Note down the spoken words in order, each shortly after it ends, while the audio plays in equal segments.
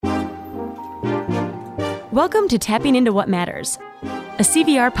Welcome to Tapping Into What Matters, a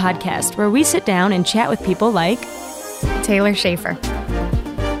CVR podcast where we sit down and chat with people like Taylor Schaffer.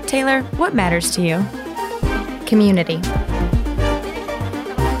 Taylor, what matters to you? Community.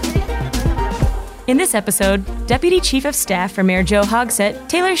 In this episode, Deputy Chief of Staff for Mayor Joe Hogsett,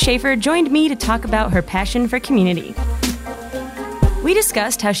 Taylor Schaffer joined me to talk about her passion for community. We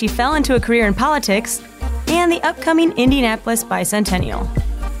discussed how she fell into a career in politics and the upcoming Indianapolis bicentennial.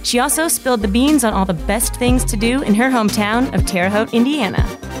 She also spilled the beans on all the best things to do in her hometown of Terre Haute, Indiana.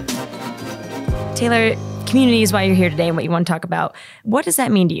 Taylor, community is why you're here today and what you want to talk about. What does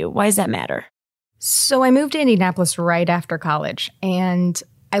that mean to you? Why does that matter? So I moved to Indianapolis right after college, and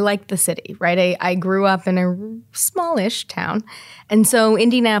I liked the city, right? I grew up in a smallish town, and so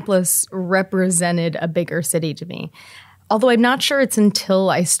Indianapolis represented a bigger city to me. Although I'm not sure it's until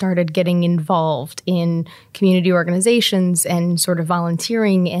I started getting involved in community organizations and sort of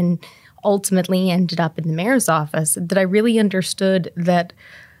volunteering and ultimately ended up in the mayor's office that I really understood that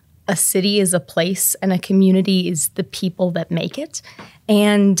a city is a place and a community is the people that make it.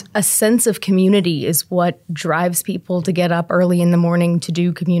 And a sense of community is what drives people to get up early in the morning to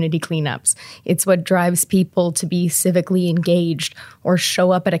do community cleanups. It's what drives people to be civically engaged or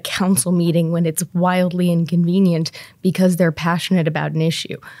show up at a council meeting when it's wildly inconvenient because they're passionate about an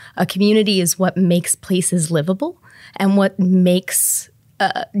issue. A community is what makes places livable and what makes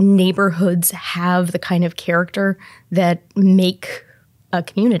neighborhoods have the kind of character that make a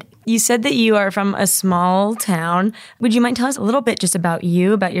community. You said that you are from a small town. Would you mind telling us a little bit just about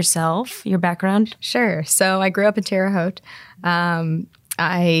you, about yourself, your background? Sure. So I grew up in Terre Haute.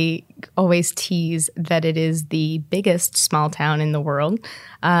 I always tease that it is the biggest small town in the world.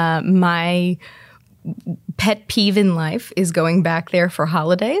 My pet peeve in life is going back there for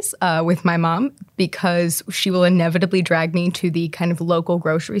holidays with my mom because she will inevitably drag me to the kind of local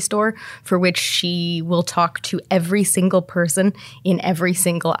grocery store for which she will talk to every single person in every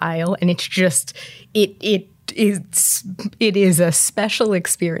single aisle. And it's just, it is a special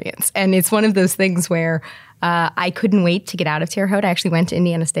experience. And it's one of those things where I couldn't wait to get out of Terre Haute. I actually went to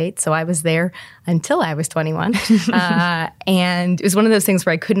Indiana State, so I was there until I was 21. And it was one of those things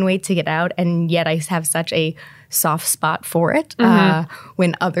where I couldn't wait to get out, and yet I have such a soft spot for it.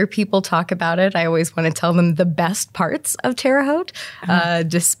 When other people talk about it, I always want to tell them the best parts of Terre Haute,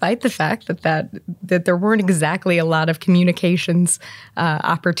 despite the fact that there weren't exactly a lot of communications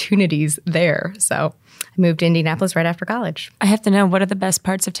opportunities there. So I moved to Indianapolis right after college. I have to know, what are the best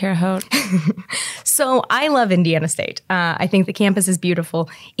parts of Terre Haute? So I love Indiana State. I think the campus is beautiful.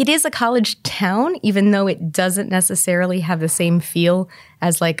 It is a college town, even though it doesn't necessarily have the same feel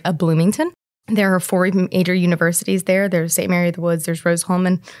as like a Bloomington. There are 4 major universities there. There's St. Mary of the Woods, there's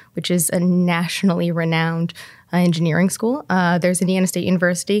Rose-Hulman, which is a nationally renowned engineering school. There's Indiana State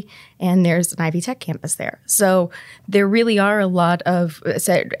University, and there's an Ivy Tech campus there. So there really are a lot of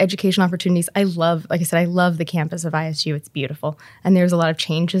education opportunities. I love the campus of ISU. It's beautiful. And there's a lot of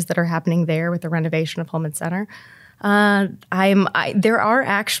changes that are happening there with the renovation of Hulman Center.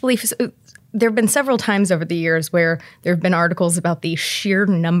 There have been several times over the years where there have been articles about the sheer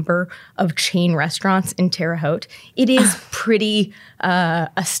number of chain restaurants in Terre Haute. It is pretty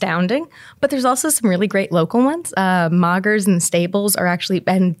astounding, but there's also some really great local ones. Maugers and Stables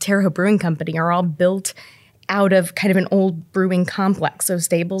and Terre Haute Brewing Company are all built out of kind of an old brewing complex. So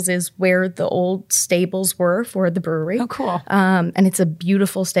Stables is where the old stables were for the brewery. Oh, cool. And it's a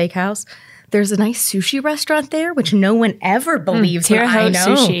beautiful steakhouse. There's a nice sushi restaurant there, which no one ever believes. Terre Haute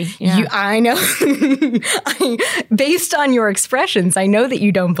sushi. Yeah. I know. Based on your expressions, I know that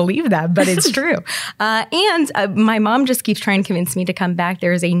you don't believe that, but it's true. And my mom just keeps trying to convince me to come back.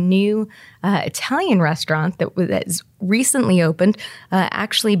 There is a new Italian restaurant that has recently opened,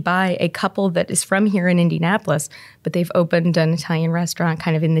 actually by a couple that is from here in Indianapolis, but they've opened an Italian restaurant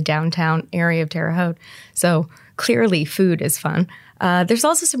kind of in the downtown area of Terre Haute. So clearly food is fun. There's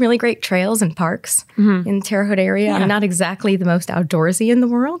also some really great trails and parks in the Terre Haute area. Yeah. I'm not exactly the most outdoorsy in the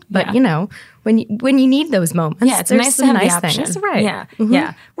world, but you know, when you need those moments, it's nice to have nice the option. Things. Right. Yeah. Mm-hmm.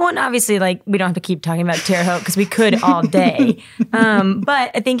 Yeah. Well, and obviously, like, we don't have to keep talking about Terre Haute because we could all day.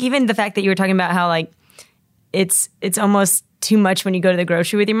 But I think even the fact that you were talking about how like it's almost too much when you go to the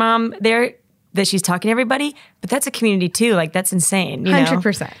grocery with your mom there, that she's talking to everybody, but that's a community too. Like, that's insane.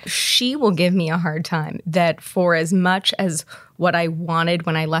 100%. She will give me a hard time that for as much as what I wanted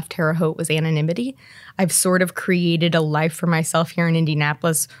when I left Terre Haute was anonymity, I've sort of created a life for myself here in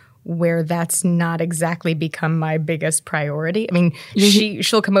Indianapolis where that's not exactly become my biggest priority. I mean,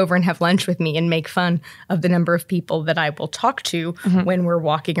 she'll come over and have lunch with me and make fun of the number of people that I will talk to when we're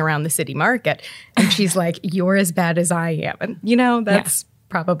walking around the city market. And she's like, you're as bad as I am. And, you know, that's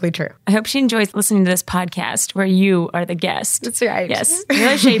probably true. I hope she enjoys listening to this podcast where you are the guest. That's right. Yes,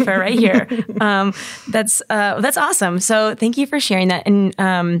 Taylor Schaffer right here. That's awesome. So thank you for sharing that.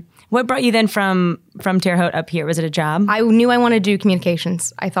 And what brought you then from Terre Haute up here? Was it a job? I knew I wanted to do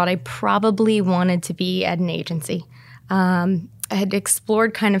communications. I thought I probably wanted to be at an agency. I had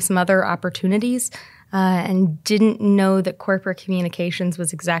explored kind of some other opportunities and didn't know that corporate communications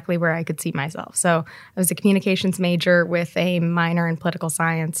was exactly where I could see myself. So I was a communications major with a minor in political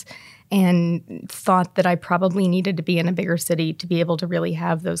science and thought that I probably needed to be in a bigger city to be able to really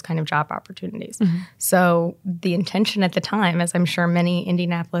have those kind of job opportunities. Mm-hmm. So the intention at the time, as I'm sure many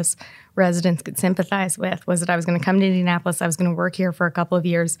Indianapolis residents could sympathize with, was that I was going to come to Indianapolis, I was going to work here for a couple of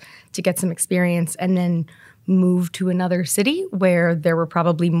years to get some experience, and then move to another city where there were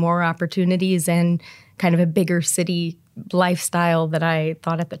probably more opportunities and kind of a bigger city lifestyle that I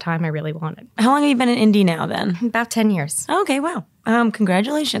thought at the time I really wanted. How long have you been in Indy now then? About 10 years. Okay, wow.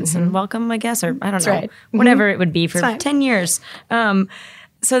 Congratulations and welcome, I guess, or I don't know, right. whatever it would be for 10 years. So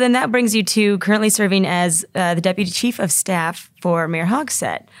then that brings you to currently serving as the Deputy Chief of Staff for Mayor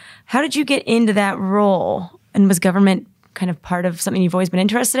Hogsett. How did you get into that role? And was government kind of part of something you've always been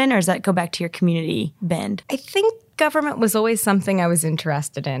interested in, or does that go back to your community bend? I think government was always something I was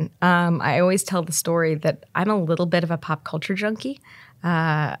interested in. I always tell the story that I'm a little bit of a pop culture junkie.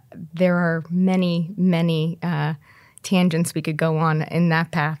 There are many, many tangents we could go on in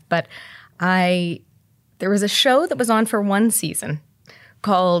that path, but there was a show that was on for one season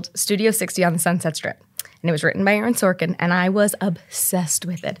called Studio 60 on the Sunset Strip. And it was written by Aaron Sorkin, and I was obsessed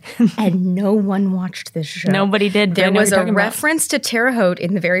with it. And no one watched this show. Nobody did. There was a reference to Terre Haute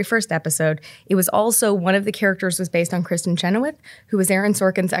in the very first episode. It was also, one of the characters was based on Kristen Chenoweth, who was Aaron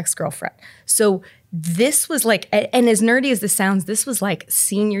Sorkin's ex-girlfriend. So this was like, and as nerdy as this sounds, this was like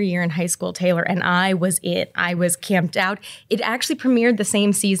senior year in high school, Taylor, and I was it. I was camped out. It actually premiered the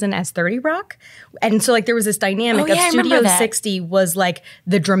same season as 30 Rock. And so like there was this dynamic of Studio 60 was like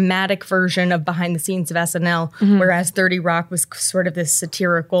the dramatic version of behind the scenes of SNL, whereas 30 Rock was sort of this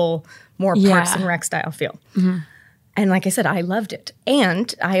satirical, more Parks and Rec style feel. Mm-hmm. And like I said, I loved it.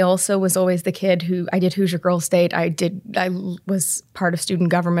 And I also was always the kid who, I did Hoosier Girls State. I was part of student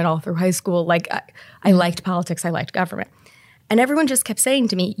government all through high school. Like I liked politics, I liked government. And everyone just kept saying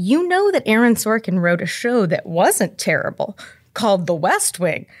to me, you know that Aaron Sorkin wrote a show that wasn't terrible called The West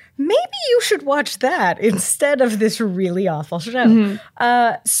Wing. Maybe you should watch that instead of this really awful show.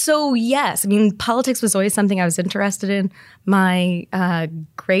 Mm-hmm. So yes, I mean, politics was always something I was interested in. My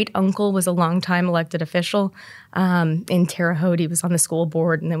great uncle was a longtime elected official in Terre Haute. He was on the school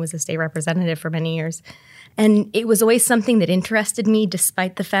board and then was a state representative for many years. And it was always something that interested me,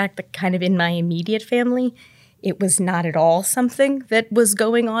 despite the fact that kind of in my immediate family, it was not at all something that was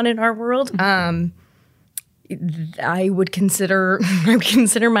going on in our world. Mm-hmm. I would consider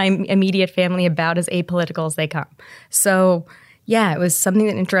my immediate family about as apolitical as they come. So, yeah, it was something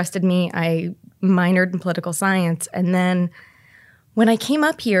that interested me. I minored in political science. And then when I came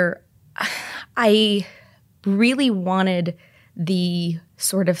up here, I really wanted the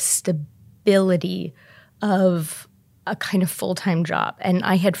sort of stability of a kind of full-time job. And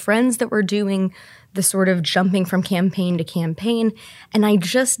I had friends that were doing the sort of jumping from campaign to campaign, and I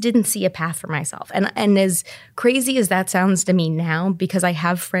just didn't see a path for myself. And as crazy as that sounds to me now, because I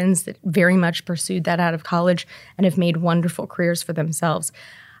have friends that very much pursued that out of college and have made wonderful careers for themselves,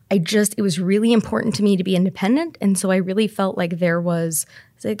 it was really important to me to be independent, and so I really felt like there was,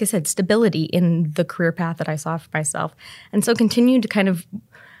 like I said, stability in the career path that I saw for myself. And so continued to kind of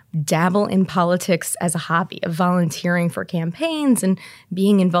dabble in politics as a hobby, of volunteering for campaigns and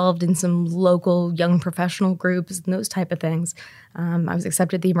being involved in some local young professional groups and those type of things. I was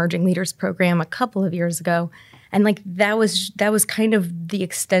accepted to the Emerging Leaders Program a couple of years ago. And like that was kind of the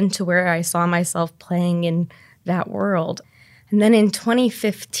extent to where I saw myself playing in that world. And then in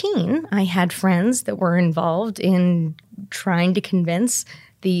 2015, I had friends that were involved in trying to convince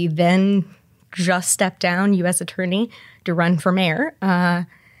the then just stepped down U.S. attorney to run for mayor.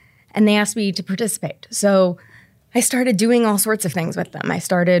 And they asked me to participate. So I started doing all sorts of things with them. I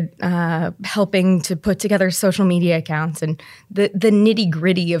started helping to put together social media accounts and the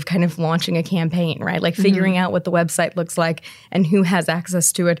nitty-gritty of kind of launching a campaign, right? Like figuring out what the website looks like and who has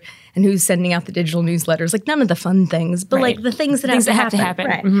access to it and who's sending out the digital newsletters. Like none of the fun things, but like the things that have to happen.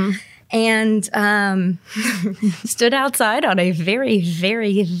 Right. Mm-hmm. And stood outside on a very,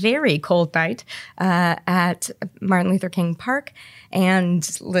 very, very cold night at Martin Luther King Park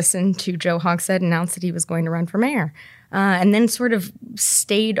and listened to Joe Hogsett announce that he was going to run for mayor. And then sort of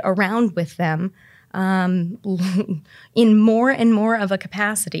stayed around with them in more and more of a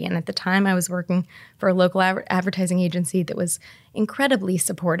capacity. And at the time, I was working for a local advertising agency that was incredibly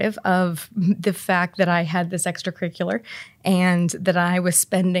supportive of the fact that I had this extracurricular and that I was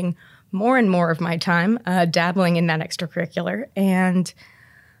spending more and more of my time dabbling in that extracurricular. And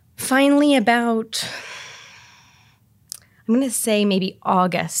finally, about, I'm going to say maybe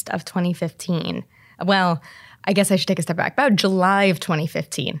August of 2015. Well, I guess I should take a step back. About July of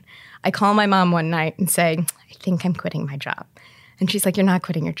 2015, I call my mom one night and say, I think I'm quitting my job. And she's like, you're not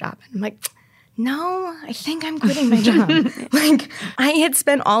quitting your job. And I'm like, no, I think I'm quitting my job. Like, I had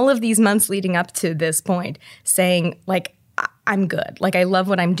spent all of these months leading up to this point saying, like, I'm good. Like, I love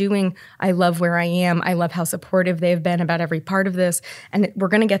what I'm doing. I love where I am. I love how supportive they've been about every part of this. And we're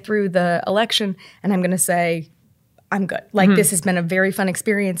going to get through the election, and I'm going to say, I'm good. Like, this has been a very fun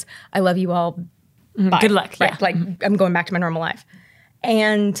experience. I love you all. Bye. Good luck. Right. Yeah. Like, I'm going back to my normal life.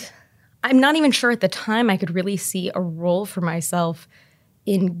 And I'm not even sure at the time I could really see a role for myself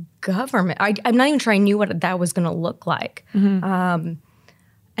in government. I'm not even sure I knew what that was going to look like. And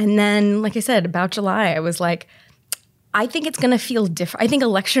then, like I said, about July, I was like, I think it's going to feel different. I think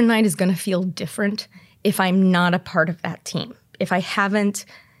election night is going to feel different if I'm not a part of that team. If I haven't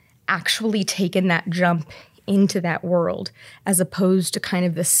actually taken that jump into that world, as opposed to kind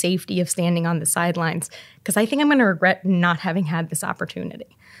of the safety of standing on the sidelines, because I think I'm going to regret not having had this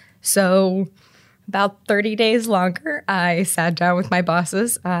opportunity. So about 30 days longer, I sat down with my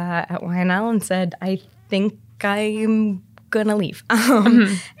bosses at YNL and said, I think I'm going to leave.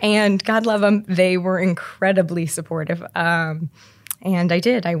 And God love them, they were incredibly supportive. And I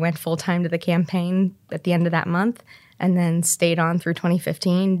did. I went full-time to the campaign at the end of that month, and then stayed on through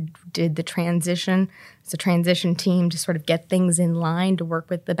 2015, did the transition. It's a transition team to sort of get things in line, to work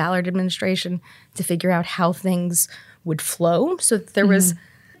with the Ballard administration to figure out how things would flow so that there was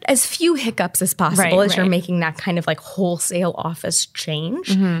as few hiccups as possible as you're making that kind of like wholesale office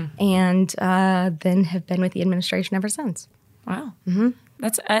change. And then have been with the administration ever since. Wow.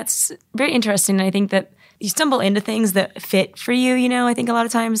 That's very interesting. And I think that you stumble into things that fit for you, you know, I think a lot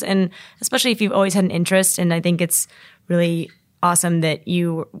of times, and especially if you've always had an interest. And I think it's really awesome that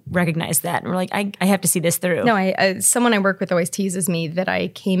you recognize that. And we're like, I have to see this through. No, someone I work with always teases me that I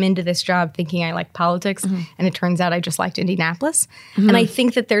came into this job thinking I liked politics, and it turns out I just liked Indianapolis. And I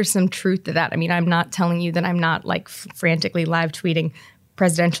think that there's some truth to that. I mean, I'm not telling you that I'm not like frantically live tweeting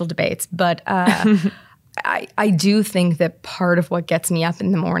presidential debates, but I do think that part of what gets me up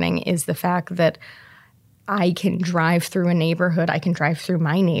in the morning is the fact that I can drive through a neighborhood, I can drive through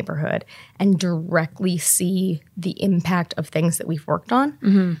my neighborhood and directly see the impact of things that we've worked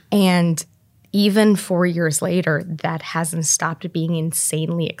on. And even 4 years later, that hasn't stopped being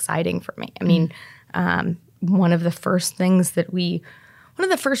insanely exciting for me. I mean, one of the first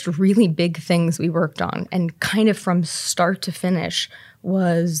really big things we worked on, and kind of from start to finish,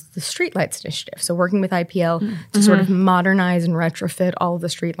 was the streetlights initiative. So working with IPL to sort of modernize and retrofit all of the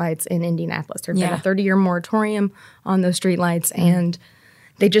streetlights in Indianapolis. There'd been a 30-year moratorium on those streetlights, and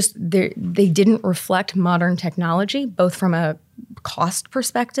they didn't reflect modern technology, both from a cost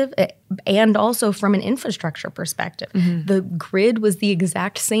perspective and also from an infrastructure perspective. The grid was the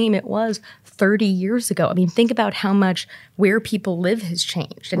exact same it was 30 years ago. I mean, think about how much where people live has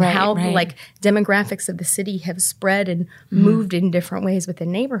changed, and how like demographics of the city have spread and moved in different ways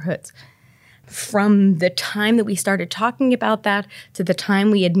within neighborhoods. From the time that we started talking about that to the time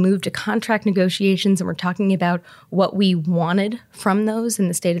we had moved to contract negotiations and we're talking about what we wanted from those in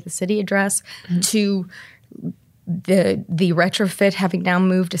the State of the City address, to the retrofit having now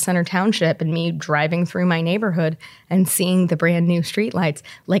moved to Center Township and me driving through my neighborhood and seeing the brand new streetlights.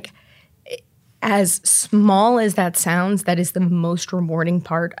 Like, as small as that sounds, that is the most rewarding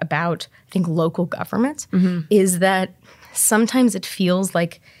part about, I think, local government, is that sometimes it feels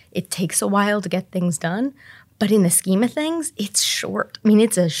like it takes a while to get things done, but in the scheme of things, it's short. I mean,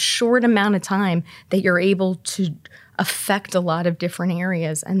 it's a short amount of time that you're able to affect a lot of different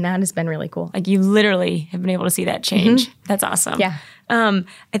areas, and that has been really cool. Like, you literally have been able to see that change. That's awesome. Yeah.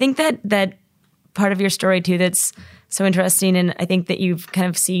 I think that part of your story too that's so interesting, and I think that you've kind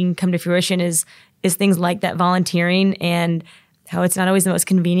of seen come to fruition is things like that volunteering, and how it's not always the most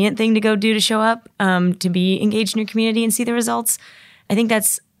convenient thing to go do to show up, to be engaged in your community and see the results. I think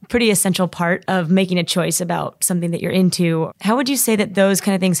that's a pretty essential part of making a choice about something that you're into. How would you say that those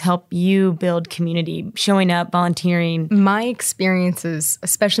kind of things help you build community, showing up, volunteering? My experiences,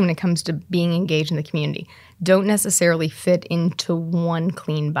 especially when it comes to being engaged in the community, don't necessarily fit into one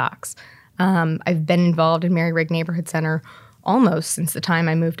clean box. I've been involved in Mary Rigg Neighborhood Center almost since the time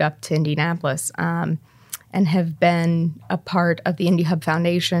I moved up to Indianapolis. and have been a part of the Indie Hub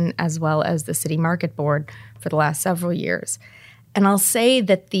Foundation as well as the City Market Board for the last several years. And I'll say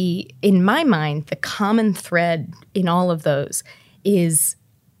that in my mind, the common thread in all of those is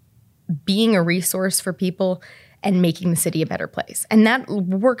being a resource for people and making the city a better place. And that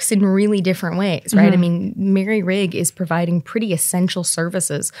works in really different ways, right? I mean, Mary Rigg is providing pretty essential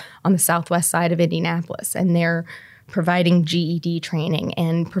services on the southwest side of Indianapolis, and they're providing GED training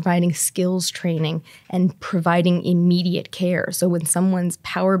and providing skills training and providing immediate care. So when someone's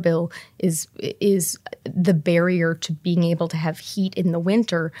power bill is the barrier to being able to have heat in the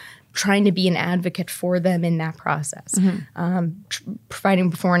winter, trying to be an advocate for them in that process, providing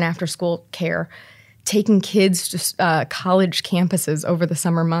before and after school care, taking kids to college campuses over the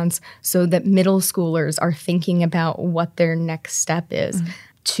summer months so that middle schoolers are thinking about what their next step is,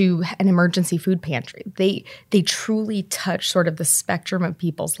 to an emergency food pantry. They truly touch sort of the spectrum of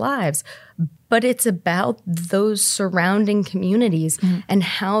people's lives, but it's about those surrounding communities and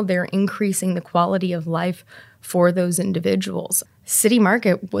how they're increasing the quality of life for those individuals. City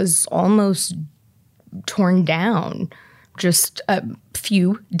Market was almost torn down just a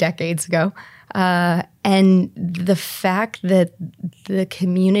few decades ago. And the fact that the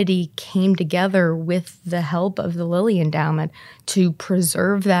community came together with the help of the Lilly Endowment to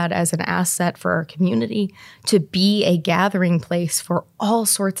preserve that as an asset for our community, to be a gathering place for all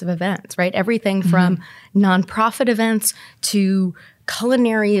sorts of events, right? Everything from nonprofit events to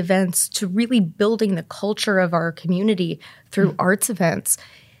culinary events to really building the culture of our community through arts events.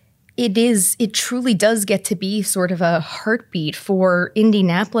 It truly does get to be sort of a heartbeat for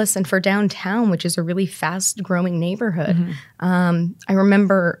Indianapolis and for downtown, which is a really fast-growing neighborhood. I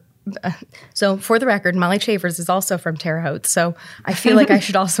remember, so for the record, Molly Chafers is also from Terre Haute, so I feel like I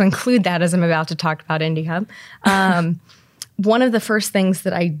should also include that as I'm about to talk about Indie Hub. One of the first things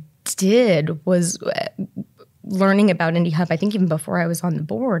that I did was learning about Indie Hub, I think even before I was on the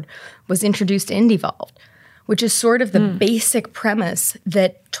board, was introduced to IndieVolved, which is sort of the basic premise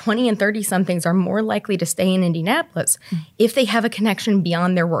that 20 and 30-somethings are more likely to stay in Indianapolis if they have a connection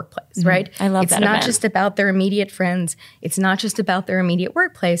beyond their workplace, right? I love that It's not event. just about their immediate friends. It's not just about their immediate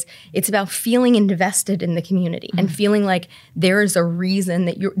workplace. It's about feeling invested in the community and feeling like there is a reason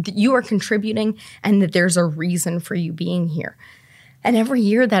that you are contributing and that there's a reason for you being here. And every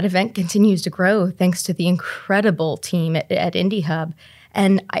year that event continues to grow thanks to the incredible team at Indie Hub.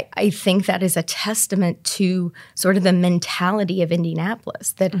 And I think that is a testament to sort of the mentality of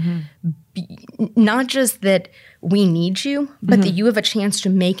Indianapolis, that not just that we need you, but that you have a chance to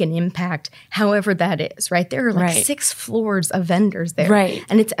make an impact, however that is, right? There are like 6 floors of vendors there. Right.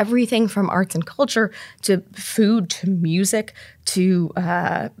 And it's everything from arts and culture to food to music to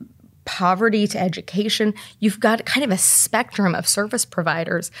poverty to education. You've got kind of a spectrum of service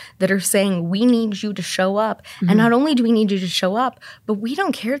providers that are saying, we need you to show up. And not only do we need you to show up, but we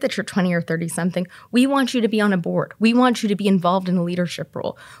don't care that you're 20 or 30-something. We want you to be on a board. We want you to be involved in a leadership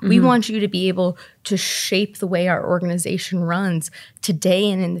role. We want you to be able to shape the way our organization runs today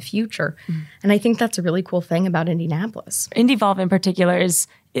and in the future. And I think that's a really cool thing about Indianapolis. IndieVolve in particular is,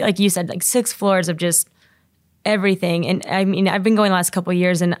 like you said, like 6 floors of just everything. And I mean, I've been going the last couple of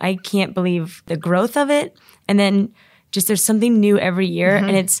years and I can't believe the growth of it. And then just there's something new every year.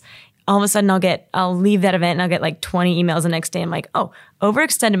 And it's all of a sudden I'll leave that event and I'll get like 20 emails the next day. I'm like, oh,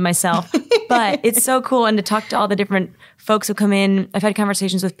 overextended myself. But it's so cool. And to talk to all the different folks who come in, I've had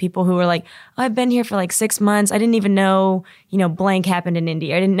conversations with people who were like, oh, I've been here for like 6 months. I didn't even know, blank happened in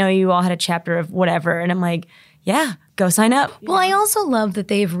Indy. I didn't know you all had a chapter of whatever. And I'm like, yeah, go sign up. Well, I also love that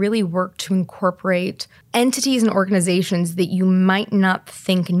they've really worked to incorporate entities and organizations that you might not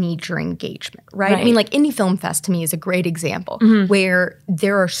think need your engagement, right? I mean, like Indie Film Fest to me is a great example where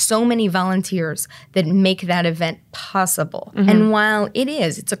there are so many volunteers that make that event possible. And while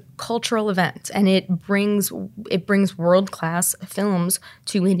it's a cultural event and it brings world-class films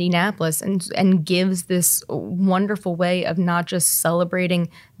to Indianapolis and gives this wonderful way of not just celebrating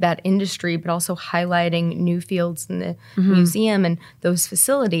that industry, but also highlighting new fields in the museum and those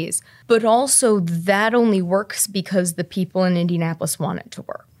facilities. But also that only works because the people in Indianapolis want it to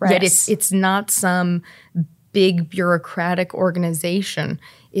work, right? Yes. It's not some big bureaucratic organization.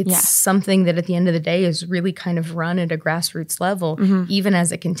 It's something that at the end of the day is really kind of run at a grassroots level, even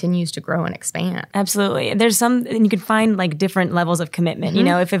as it continues to grow and expand. Absolutely. There's and you can find like different levels of commitment.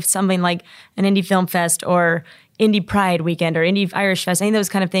 If it's something like an Indie Film Fest or Indie Pride Weekend or Indie Irish Fest, any of those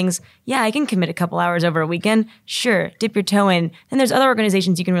kind of things, I can commit a couple hours over a weekend. Sure, dip your toe in. Then there's other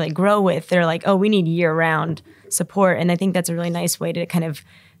organizations you can really grow with. They're like, oh, we need year-round support. And I think that's a really nice way to kind of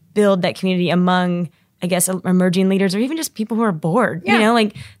build that community among I guess, emerging leaders or even just people who are bored. You know,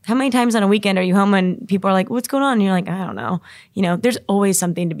 like how many times on a weekend are you home and people are like, what's going on? And you're like, I don't know. You know, there's always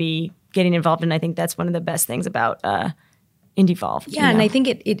something to be getting involved in. I think that's one of the best things about Indievolve. Yeah, and I think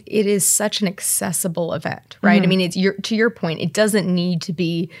it is such an accessible event, right? I mean, to your point, it doesn't need to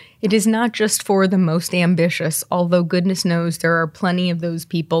be, it is not just for the most ambitious, although goodness knows there are plenty of those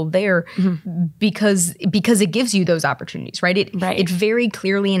people there because it gives you those opportunities, right? It very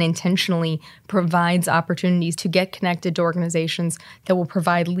clearly and intentionally provides opportunities to get connected to organizations that will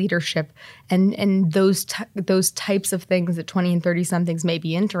provide leadership and those types of things that 20 and 30-somethings may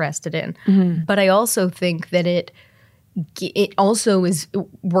be interested in. But I also think that it also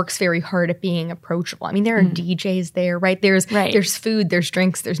works very hard at being approachable. I mean, there are DJs there, right? There's food, there's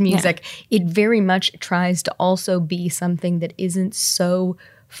drinks, there's music. Yeah. It very much tries to also be something that isn't so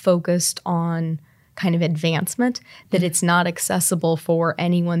focused on kind of advancement that it's not accessible for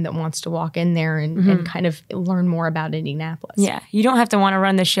anyone that wants to walk in there and kind of learn more about Indianapolis. Yeah, you don't have to want to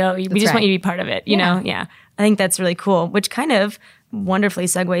run the show. We just want you to be part of it, you know? Yeah, I think that's really cool, which kind of wonderfully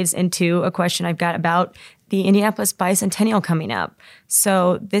segues into a question I've got about the Indianapolis Bicentennial coming up.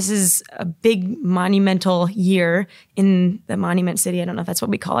 So this is a big monumental year in the Monument City. I don't know if that's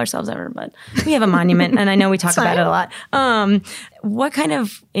what we call ourselves ever, but we have a monument, and I know we talk about it a lot. What kind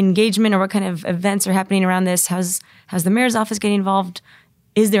of engagement or what kind of events are happening around this? How's the mayor's office getting involved?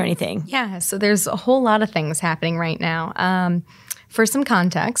 Is there anything? Yeah, so there's a whole lot of things happening right now. For some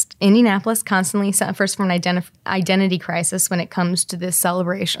context, Indianapolis constantly suffers from an identity crisis when it comes to this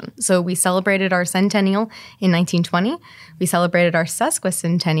celebration. So we celebrated our centennial in 1920. We celebrated our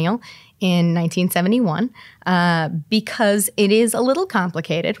sesquicentennial in 1971. Because it is a little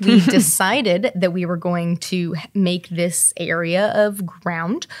complicated, we decided that we were going to make this area of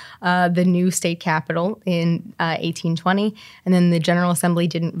ground the new state capitol in 1820. And then the General Assembly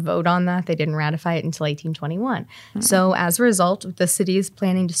didn't vote on that. They didn't ratify it until 1821. So as a result, the city is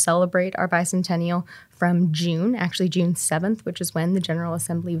planning to celebrate our bicentennial from June 7th, which is when the General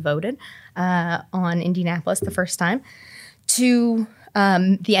Assembly voted on Indianapolis the first time, to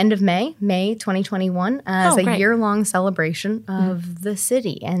the end of May 2021, as a year-long celebration of the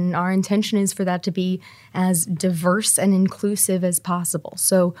city. And our intention is for that to be as diverse and inclusive as possible.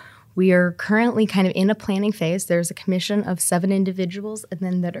 So we are currently kind of in a planning phase. There's a commission of 7 individuals, and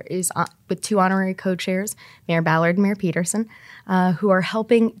then that is with 2 honorary co-chairs, Mayor Ballard and Mayor Peterson, who are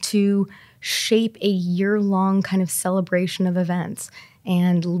helping to shape a year-long kind of celebration of events.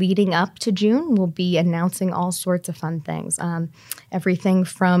 And leading up to June, we'll be announcing all sorts of fun things. Everything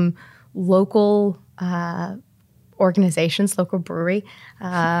from local organizations, local brewery. You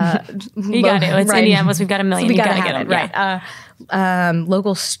got it. It's Indianapolis. We've got a million. So we got to get them, right.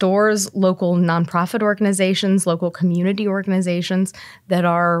 Local stores, local nonprofit organizations, local community organizations that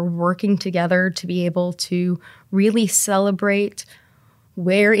are working together to be able to really celebrate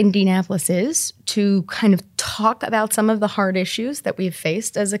where Indianapolis is, to kind of talk about some of the hard issues that we've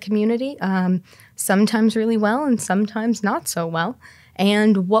faced as a community, sometimes really well and sometimes not so well,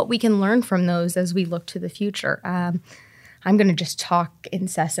 and what we can learn from those as we look to the future. I'm going to just talk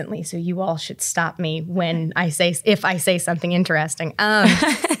incessantly, so you all should stop me if I say something interesting.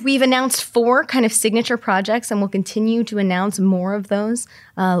 We've announced 4 kind of signature projects, and we'll continue to announce more of those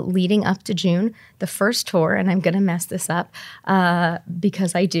leading up to June. The first tour, and I'm going to mess this up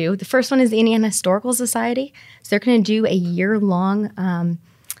because I do. The first one is the Indiana Historical Society. So they're going to do a year-long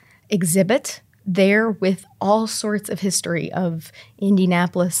exhibit there with all sorts of history of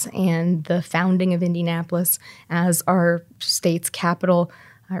Indianapolis and the founding of Indianapolis as our state's capital,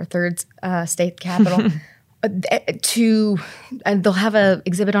 our third state capital. And they'll have an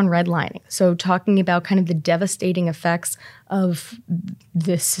exhibit on redlining. So talking about kind of the devastating effects of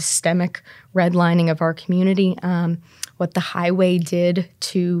the systemic redlining of our community, what the highway did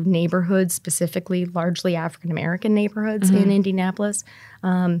to neighborhoods, specifically largely African-American neighborhoods in Indianapolis,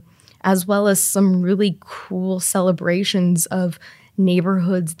 as well as some really cool celebrations of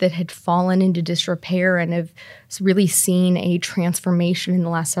neighborhoods that had fallen into disrepair and have really seen a transformation in the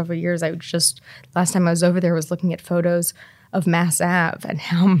last several years. Last time I was over there was looking at photos of Mass Ave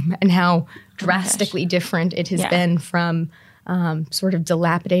and how drastically different it has been from sort of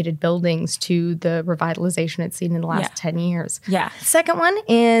dilapidated buildings to the revitalization it's seen in the last 10 years. Yeah. The second one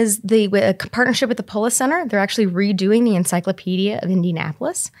is the partnership with the Polis Center. They're actually redoing the Encyclopedia of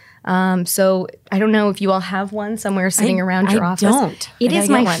Indianapolis. So I don't know if you all have one somewhere sitting around your office. I don't. It is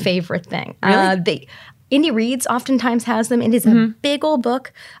my favorite thing. Really? Indy Reads oftentimes has them. It is a big old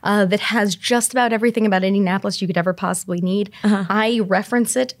book that has just about everything about Indianapolis you could ever possibly need. I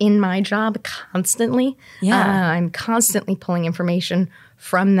reference it in my job constantly. I'm constantly pulling information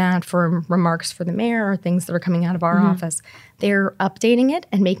from that for remarks for the mayor or things that are coming out of our office. They're updating it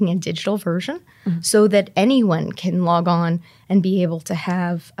and making a digital version so that anyone can log on and be able to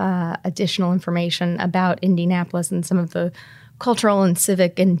have additional information about Indianapolis and some of the cultural and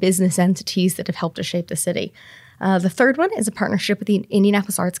civic and business entities that have helped to shape the city. The third one is a partnership with the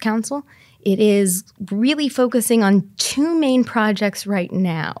Indianapolis Arts Council. It is really focusing on two main projects right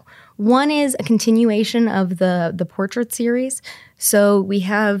now. One is a continuation of the portrait series. So we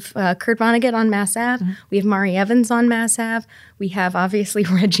have Kurt Vonnegut on Mass Ave. We have Mari Evans on Mass Ave. We have, obviously,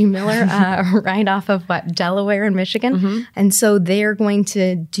 Reggie Miller right off of Delaware and Michigan. And so they're going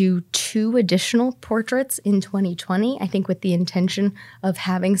to do 2 additional portraits in 2020, I think with the intention of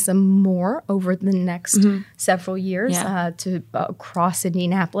having some more over the next several years to across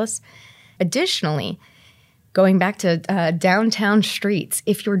Indianapolis. Additionally, going back to downtown streets,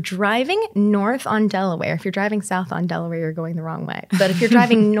 if you're driving north on Delaware, if you're driving south on Delaware, you're going the wrong way. But if you're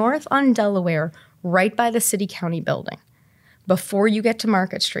driving north on Delaware, right by the city-county building, before you get to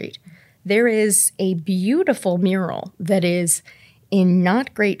Market Street, there is a beautiful mural that is in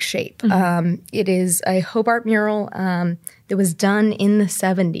not great shape. It is a Hobart mural that was done in the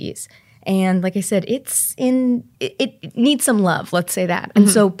 70s. And like I said, it needs some love, let's say that. And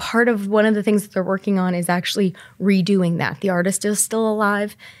so one of the things that they're working on is actually redoing that. The artist is still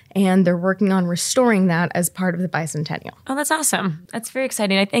alive, and they're working on restoring that as part of the bicentennial. Oh, that's awesome. That's very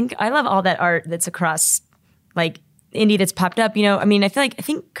exciting. I love all that art that's across, like, Indy that's popped up. You know, I mean, I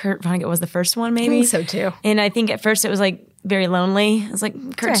think Kurt Vonnegut was the first one, maybe. I think so, too. And I think at first it was, like, very lonely. I was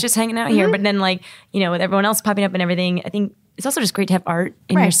like, Kurt's just hanging out here. But then, like, you know, with everyone else popping up and everything, I think it's also just great to have art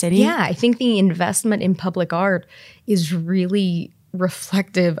in your city. Yeah, I think the investment in public art is really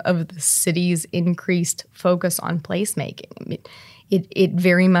reflective of the city's increased focus on placemaking. I mean, it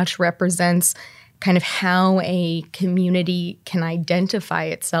very much represents kind of how a community can identify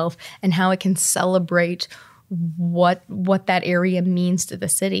itself and how it can celebrate what that area means to the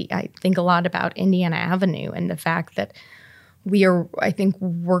city. I think a lot about Indiana Avenue and the fact that we are, I think,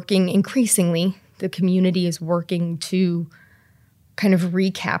 working increasingly, the community is working to kind of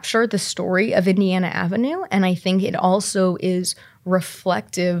recapture the story of Indiana Avenue. And I think it also is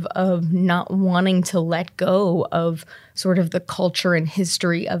reflective of not wanting to let go of sort of the culture and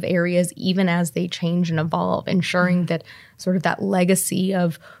history of areas, even as they change and evolve, ensuring that sort of that legacy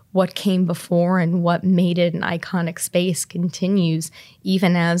of what came before and what made it an iconic space continues,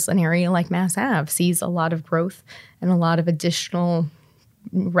 even as an area like Mass Ave sees a lot of growth and a lot of additional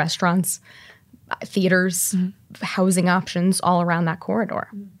restaurants, theaters, housing options all around that corridor.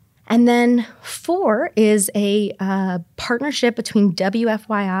 And then 4 is a partnership between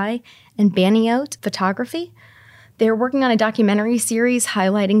WFYI and Baniote Photography. They're working on a documentary series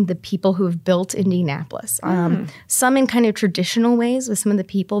highlighting the people who have built Indianapolis. Some in kind of traditional ways with some of the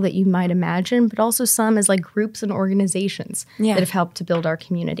people that you might imagine, but also some as like groups and organizations that have helped to build our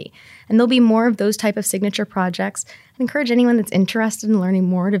community. And there'll be more of those type of signature projects. I encourage anyone that's interested in learning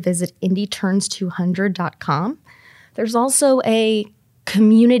more to visit indyturns200.com. There's also a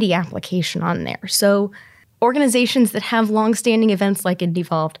community application on there. So organizations that have longstanding events like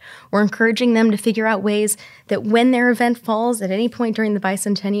Indyvolved, we're encouraging them to figure out ways that when their event falls at any point during the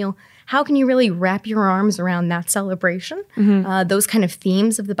bicentennial, how can you really wrap your arms around that celebration? Those kind of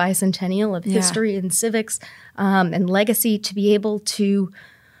themes of the bicentennial, of history and civics and legacy, to be able to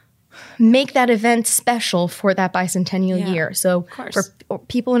make that event special for that bicentennial year. So for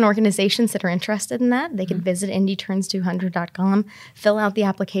people and organizations that are interested in that, they can visit indyturns200.com, fill out the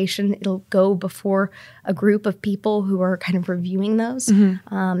application. It'll go before a group of people who are kind of reviewing those,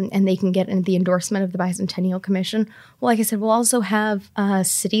 and they can get the endorsement of the Bicentennial Commission. Well, like I said, we'll also have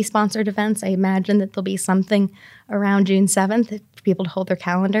city-sponsored events. I imagine that there'll be something around June 7th for people to hold their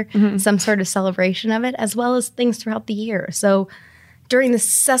calendar, some sort of celebration of it, as well as things throughout the year. So during the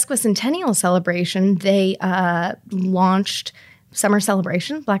sesquicentennial celebration, they launched Summer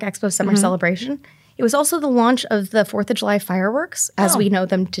Celebration, Black Expo Summer Celebration. It was also the launch of the 4th of July fireworks as we know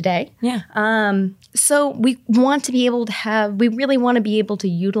them today. So we want to be able to we really want to be able to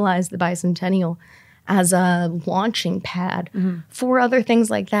utilize the bicentennial as a launching pad for other things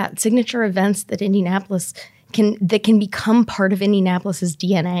like that, signature events that Indianapolis can become part of Indianapolis's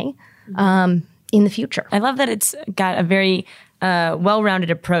DNA in the future. I love that it's got a very well-rounded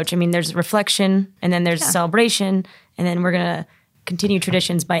approach. I mean, there's reflection, and then there's celebration, and then we're going to continue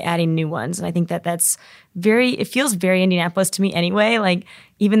traditions by adding new ones. And I think that's it feels very Indianapolis to me anyway. Like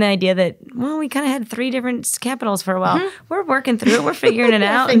even the idea that, well, we kind of had 3 different capitals for a while. We're working through it. We're figuring it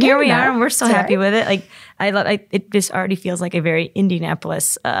out. And here we are. And we're still happy with it. Like it just already feels like a very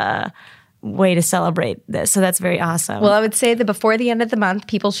Indianapolis way to celebrate this. So that's very awesome. Well, I would say that before the end of the month,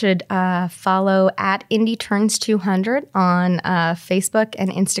 people should follow at Indy Turns 200 on Facebook and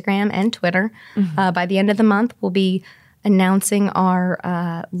Instagram and Twitter. By the end of the month, we'll be announcing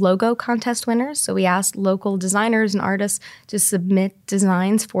our logo contest winners. So we asked local designers and artists to submit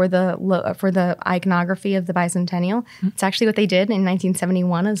designs for the iconography of the bicentennial. It's actually what they did in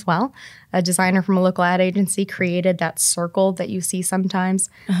 1971 as well. A designer from a local ad agency created that circle that you see sometimes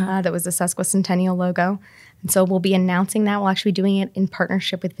that was the sesquicentennial logo. And so we'll be announcing that. We'll actually be doing it in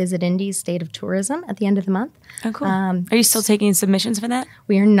partnership with Visit Indy's State of Tourism at the end of the month. Oh, cool. Are you still taking submissions for that?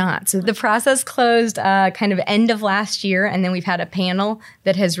 We are not. So the process closed kind of end of last year, and then we've had a panel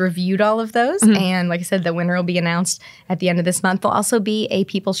that has reviewed all of those. And like I said, the winner will be announced at the end of this month. There'll also be a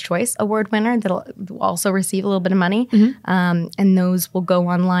People's Choice Award winner that'll also receive a little bit of money. And those will go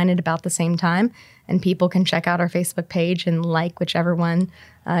online at about the same time. And people can check out our Facebook page and like whichever one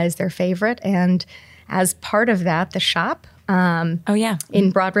is their favorite. And as part of that, the shop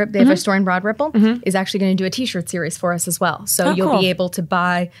in Broad Ripple, they have a store in Broad Ripple, is actually going to do a T-shirt series for us as well. So you'll be able to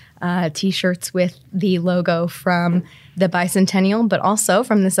buy T-shirts with the logo from the bicentennial, but also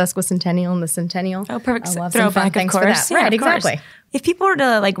from the sesquicentennial and the centennial. Oh, perfect. Throwback, of course. Yeah, right, exactly. If people were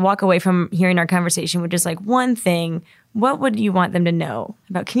to like walk away from hearing our conversation with just like one thing, what would you want them to know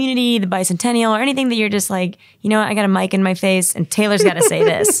about community, the bicentennial, or anything that you're just like, you know what, I got a mic in my face and Taylor's got to say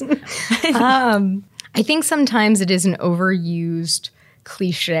this? I think sometimes it is an overused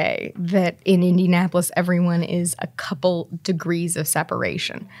cliche that in Indianapolis, everyone is a couple degrees of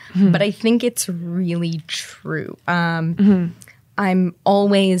separation. But I think it's really true. I'm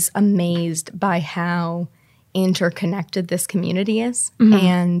always amazed by how interconnected this community is.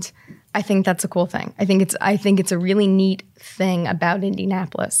 And I think that's a cool thing. I think it's a really neat thing about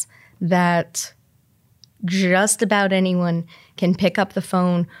Indianapolis that just about anyone can pick up the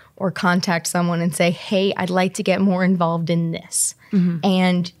phone or contact someone and say, hey, I'd like to get more involved in this.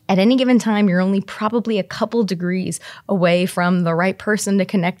 And at any given time, you're only probably a couple degrees away from the right person to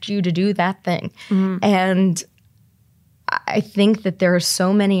connect you to do that thing. And I think that there are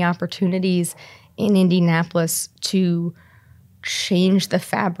so many opportunities in Indianapolis to change the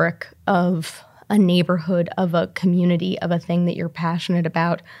fabric of a neighborhood, of a community, of a thing that you're passionate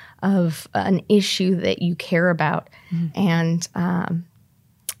about, of an issue that you care about. And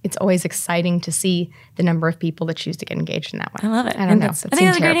it's always exciting to see the number of people that choose to get engaged in that way. I love it. I don't know. I think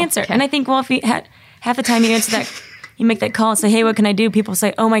that's a great answer. Okay. And I think, well, if you had half the time you answer that, you make that call and say, hey, what can I do? People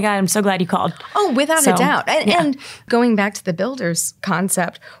say, oh my God, I'm so glad you called. Oh, without a doubt. And going back to the builders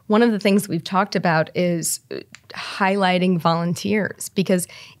concept, one of the things we've talked about is highlighting volunteers, because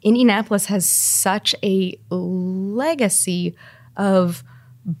Indianapolis has such a legacy of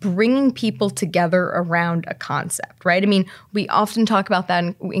bringing people together around a concept, right? I mean, we often talk about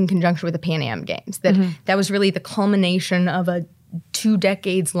that in conjunction with the Pan Am Games, that was really the culmination of a 2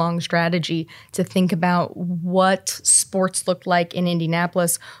 decades long strategy to think about what sports looked like in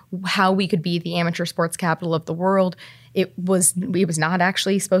Indianapolis, how we could be the amateur sports capital of the world. It was not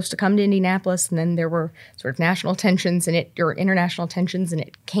actually supposed to come to Indianapolis, and then there were sort of national tensions in it, or international tensions, and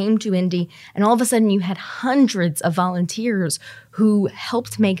it came to Indy, and all of a sudden you had hundreds of volunteers who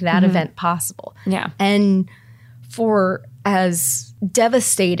helped make that event possible. Yeah. And for as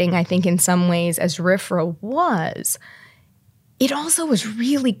devastating, I think in some ways, as RIFRA was, it also was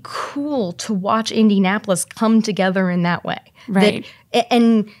really cool to watch Indianapolis come together in that way. Right.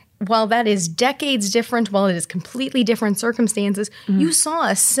 And while that is decades different, while it is completely different circumstances, you saw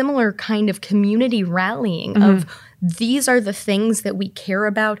a similar kind of community rallying of these are the things that we care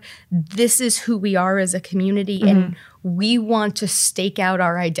about. This is who we are as a community, and we want to stake out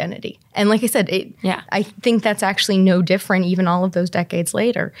our identity. And like I said, I think that's actually no different even all of those decades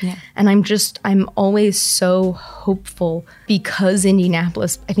later. Yeah. And I'm always so hopeful because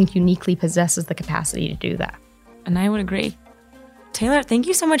Indianapolis, I think, uniquely possesses the capacity to do that. And I would agree. Taylor, thank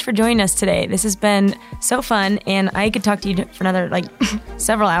you so much for joining us today. This has been so fun, and I could talk to you for another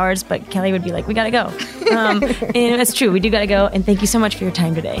several hours, but Kelly would be like, we gotta go. And that's true, we do gotta go, and thank you so much for your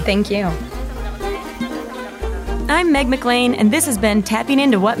time today. Thank you. I'm Meg McLean, and this has been Tapping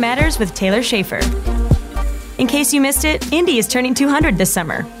Into What Matters with Taylor Schaffer. In case you missed it, Indy is turning 200 this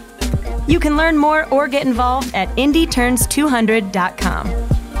summer. You can learn more or get involved at indyturns200.com.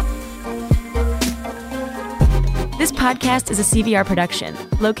 This podcast is a CVR production,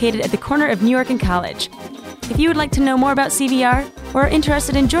 located at the corner of New York and College. If you would like to know more about CVR or are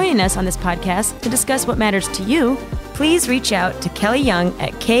interested in joining us on this podcast to discuss what matters to you, please reach out to Kelly Young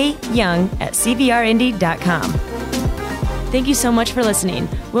at kyoung@cvrindy.com. Thank you so much for listening.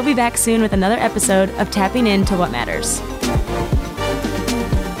 We'll be back soon with another episode of Tapping Into What Matters.